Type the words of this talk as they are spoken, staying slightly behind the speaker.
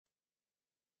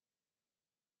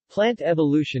Plant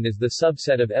evolution is the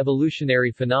subset of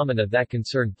evolutionary phenomena that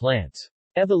concern plants.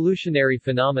 Evolutionary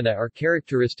phenomena are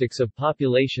characteristics of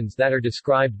populations that are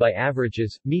described by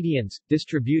averages, medians,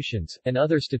 distributions, and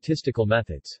other statistical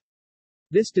methods.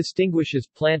 This distinguishes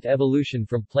plant evolution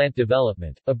from plant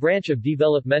development, a branch of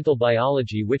developmental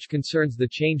biology which concerns the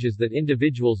changes that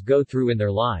individuals go through in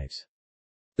their lives.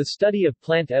 The study of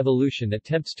plant evolution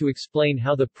attempts to explain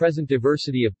how the present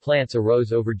diversity of plants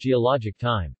arose over geologic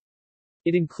time.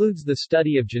 It includes the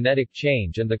study of genetic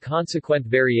change and the consequent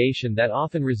variation that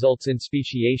often results in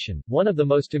speciation, one of the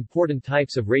most important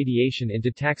types of radiation into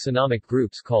taxonomic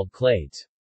groups called clades.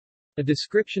 A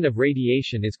description of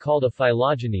radiation is called a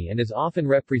phylogeny and is often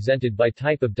represented by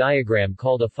type of diagram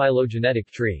called a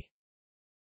phylogenetic tree.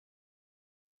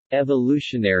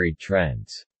 Evolutionary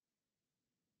trends.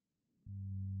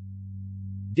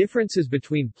 Differences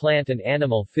between plant and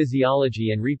animal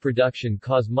physiology and reproduction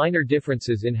cause minor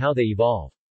differences in how they evolve.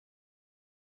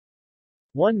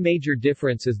 One major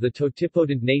difference is the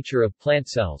totipotent nature of plant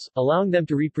cells, allowing them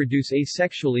to reproduce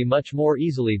asexually much more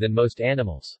easily than most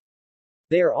animals.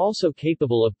 They are also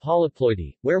capable of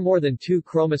polyploidy, where more than 2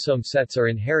 chromosome sets are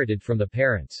inherited from the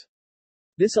parents.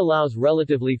 This allows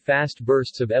relatively fast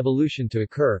bursts of evolution to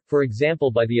occur, for example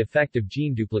by the effect of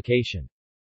gene duplication.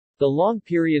 The long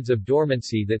periods of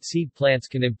dormancy that seed plants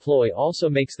can employ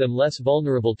also makes them less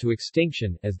vulnerable to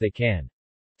extinction, as they can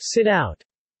sit out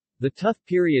the tough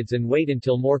periods and wait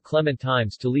until more clement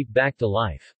times to leap back to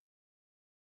life.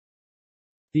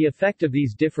 The effect of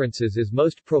these differences is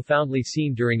most profoundly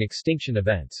seen during extinction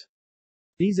events.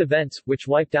 These events, which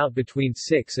wiped out between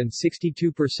 6 and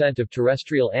 62% of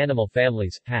terrestrial animal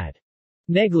families, had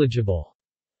negligible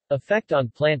effect on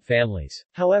plant families.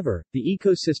 However, the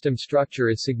ecosystem structure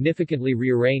is significantly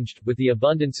rearranged, with the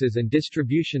abundances and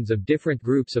distributions of different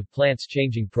groups of plants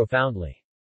changing profoundly.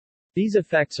 These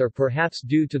effects are perhaps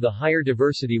due to the higher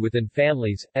diversity within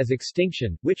families, as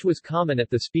extinction, which was common at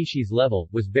the species level,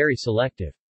 was very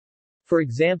selective. For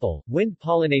example,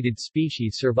 wind-pollinated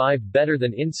species survived better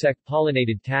than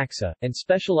insect-pollinated taxa, and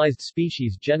specialized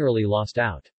species generally lost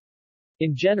out.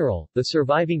 In general, the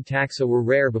surviving taxa were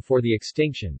rare before the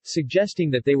extinction, suggesting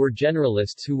that they were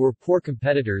generalists who were poor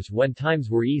competitors when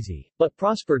times were easy, but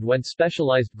prospered when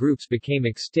specialized groups became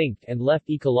extinct and left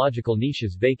ecological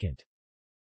niches vacant.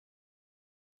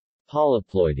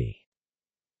 Polyploidy.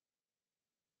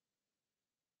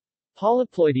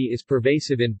 Polyploidy is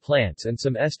pervasive in plants, and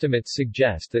some estimates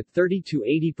suggest that 30 to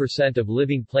 80% of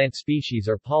living plant species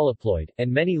are polyploid,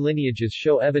 and many lineages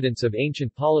show evidence of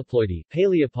ancient polyploidy,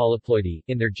 paleopolyploidy,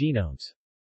 in their genomes.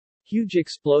 Huge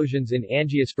explosions in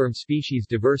angiosperm species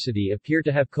diversity appear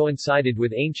to have coincided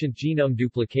with ancient genome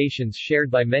duplications shared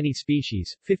by many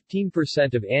species.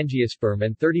 15% of angiosperm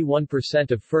and 31%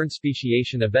 of fern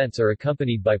speciation events are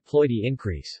accompanied by ploidy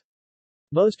increase.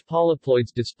 Most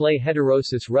polyploids display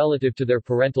heterosis relative to their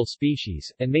parental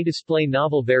species, and may display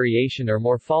novel variation or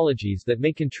morphologies that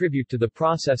may contribute to the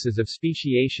processes of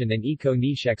speciation and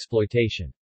eco-niche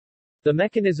exploitation. The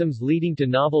mechanisms leading to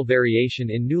novel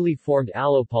variation in newly formed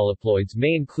allopolyploids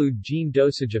may include gene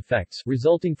dosage effects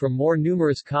resulting from more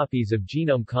numerous copies of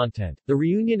genome content, the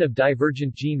reunion of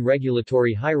divergent gene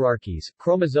regulatory hierarchies,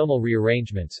 chromosomal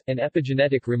rearrangements, and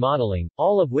epigenetic remodeling,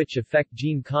 all of which affect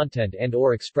gene content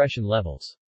and/or expression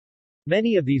levels.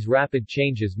 Many of these rapid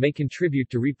changes may contribute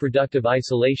to reproductive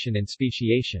isolation and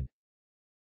speciation.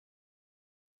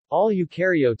 All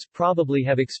eukaryotes probably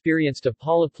have experienced a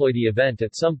polyploidy event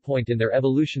at some point in their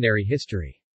evolutionary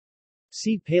history.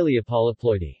 See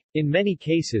paleopolyploidy. In many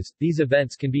cases, these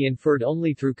events can be inferred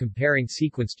only through comparing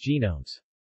sequenced genomes.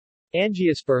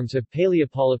 Angiosperms have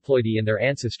paleopolyploidy in their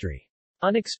ancestry.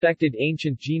 Unexpected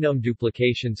ancient genome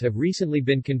duplications have recently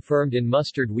been confirmed in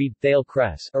mustard weed, thale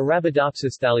cress,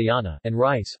 Arabidopsis thaliana, and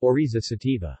rice, Oryza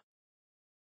sativa.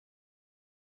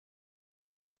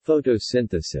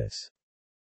 Photosynthesis.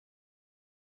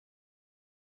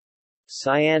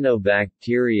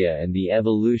 Cyanobacteria and the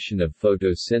evolution of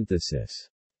photosynthesis.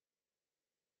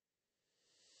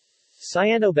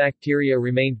 Cyanobacteria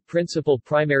remained principal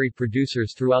primary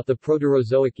producers throughout the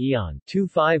Proterozoic eon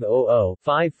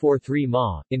 2500-543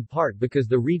 Ma, in part because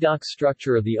the redox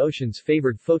structure of the oceans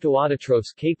favored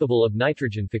photoautotrophs capable of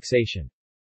nitrogen fixation.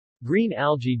 Green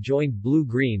algae joined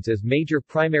blue-greens as major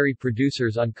primary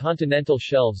producers on continental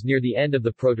shelves near the end of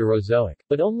the Proterozoic,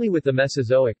 but only with the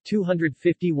Mesozoic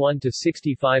 251 to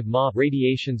 65 Ma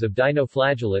radiations of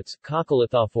dinoflagellates,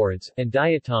 coccolithophorids, and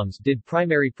diatoms did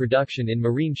primary production in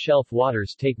marine shelf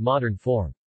waters take modern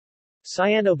form.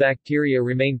 Cyanobacteria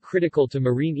remain critical to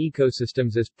marine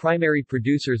ecosystems as primary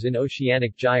producers in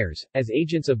oceanic gyres, as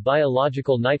agents of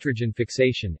biological nitrogen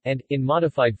fixation, and, in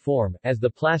modified form, as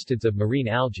the plastids of marine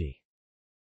algae.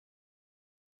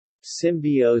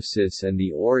 Symbiosis and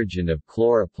the origin of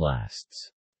chloroplasts.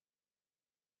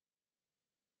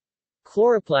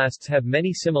 Chloroplasts have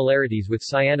many similarities with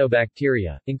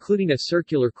cyanobacteria, including a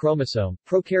circular chromosome,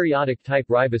 prokaryotic-type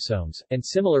ribosomes, and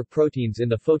similar proteins in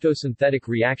the photosynthetic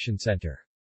reaction center.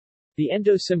 The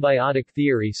endosymbiotic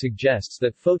theory suggests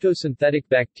that photosynthetic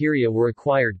bacteria were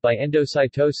acquired by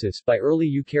endocytosis by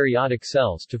early eukaryotic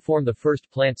cells to form the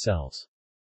first plant cells.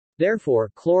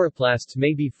 Therefore, chloroplasts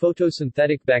may be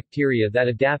photosynthetic bacteria that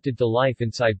adapted to life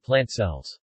inside plant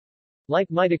cells. Like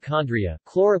mitochondria,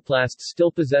 chloroplasts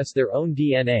still possess their own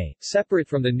DNA, separate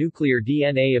from the nuclear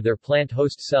DNA of their plant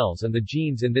host cells, and the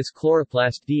genes in this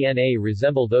chloroplast DNA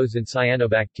resemble those in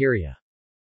cyanobacteria.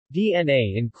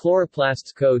 DNA in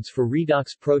chloroplasts codes for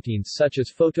redox proteins such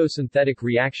as photosynthetic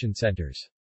reaction centers.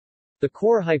 The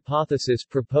core hypothesis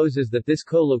proposes that this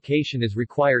co-location is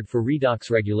required for redox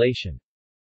regulation.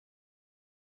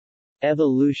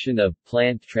 Evolution of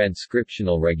plant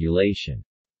transcriptional regulation.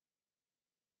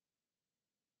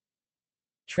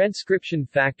 Transcription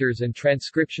factors and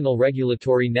transcriptional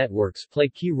regulatory networks play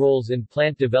key roles in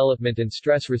plant development and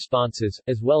stress responses,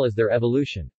 as well as their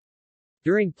evolution.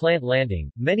 During plant landing,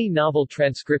 many novel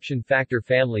transcription factor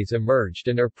families emerged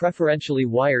and are preferentially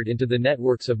wired into the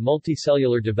networks of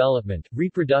multicellular development,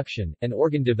 reproduction, and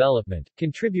organ development,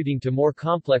 contributing to more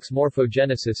complex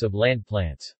morphogenesis of land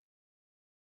plants.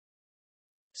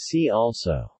 See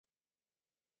also: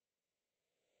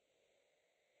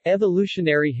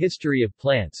 Evolutionary history of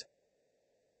plants,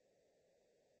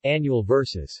 Annual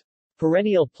versus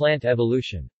perennial plant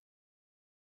evolution.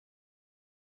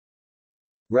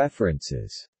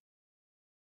 References.